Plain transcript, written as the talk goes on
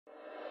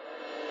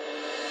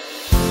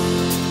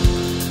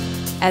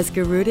As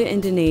Garuda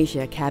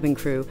Indonesia cabin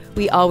crew,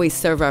 we always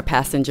serve our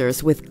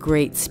passengers with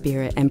great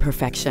spirit and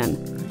perfection.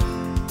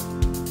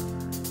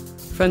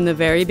 From the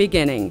very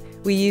beginning,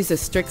 we use a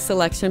strict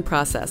selection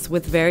process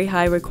with very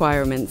high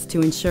requirements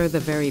to ensure the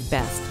very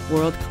best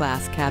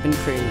world-class cabin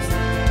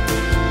crews.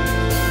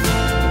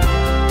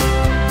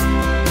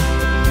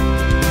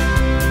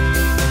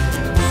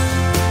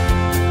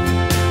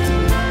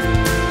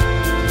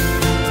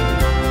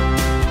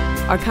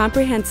 Our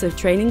comprehensive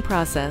training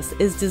process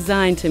is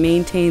designed to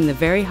maintain the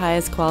very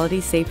highest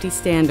quality safety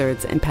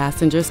standards and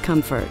passengers'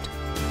 comfort.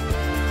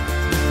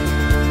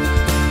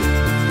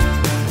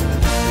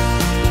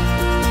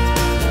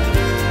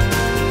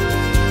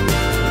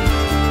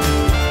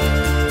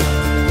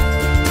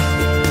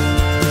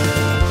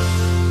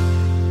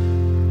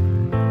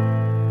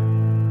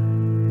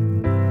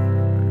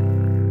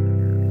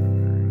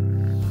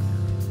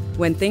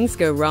 When things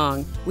go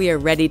wrong, we are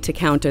ready to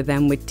counter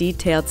them with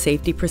detailed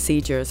safety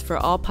procedures for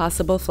all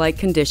possible flight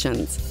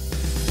conditions.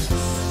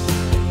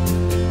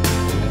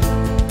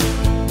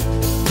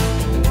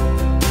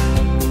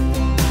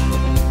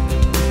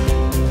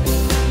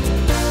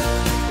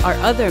 Our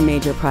other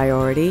major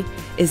priority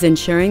is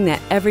ensuring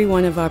that every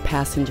one of our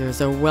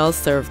passengers are well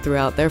served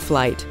throughout their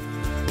flight.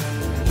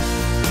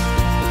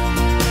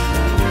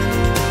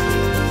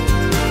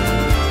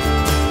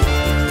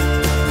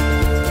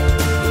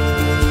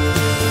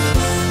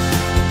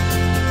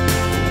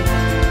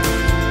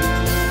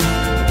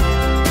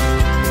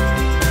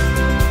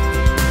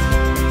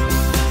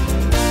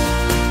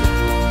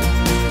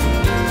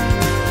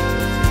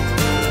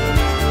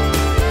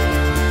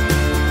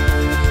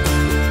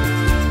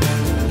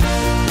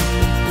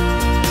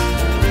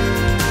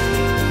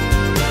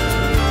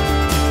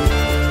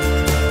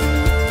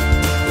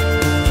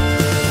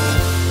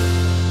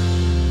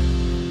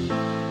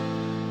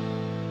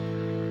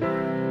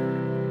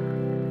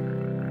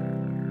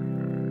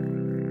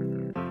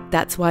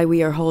 That's why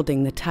we are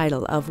holding the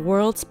title of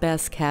World's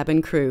Best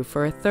Cabin Crew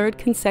for a third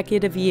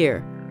consecutive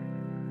year.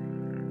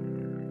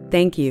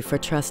 Thank you for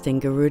trusting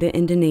Garuda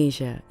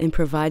Indonesia in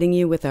providing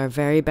you with our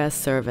very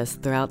best service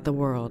throughout the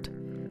world.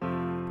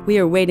 We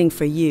are waiting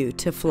for you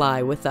to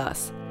fly with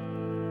us.